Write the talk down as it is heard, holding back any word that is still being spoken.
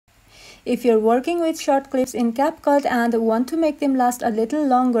If you're working with short clips in CapCut and want to make them last a little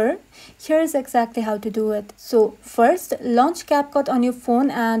longer, here's exactly how to do it. So first, launch CapCut on your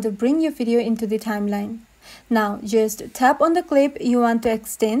phone and bring your video into the timeline. Now just tap on the clip you want to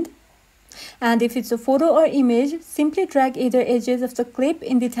extend. And if it's a photo or image, simply drag either edges of the clip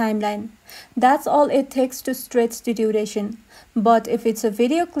in the timeline. That's all it takes to stretch the duration. But if it's a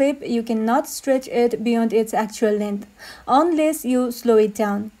video clip, you cannot stretch it beyond its actual length, unless you slow it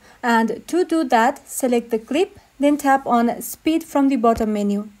down. And to do that, select the clip, then tap on Speed from the bottom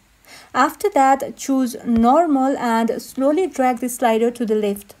menu. After that, choose Normal and slowly drag the slider to the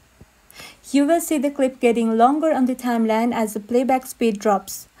left. You will see the clip getting longer on the timeline as the playback speed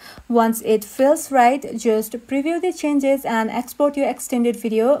drops. Once it feels right, just preview the changes and export your extended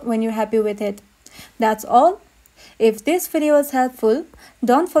video when you're happy with it. That's all. If this video was helpful,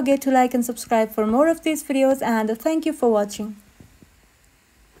 don't forget to like and subscribe for more of these videos, and thank you for watching.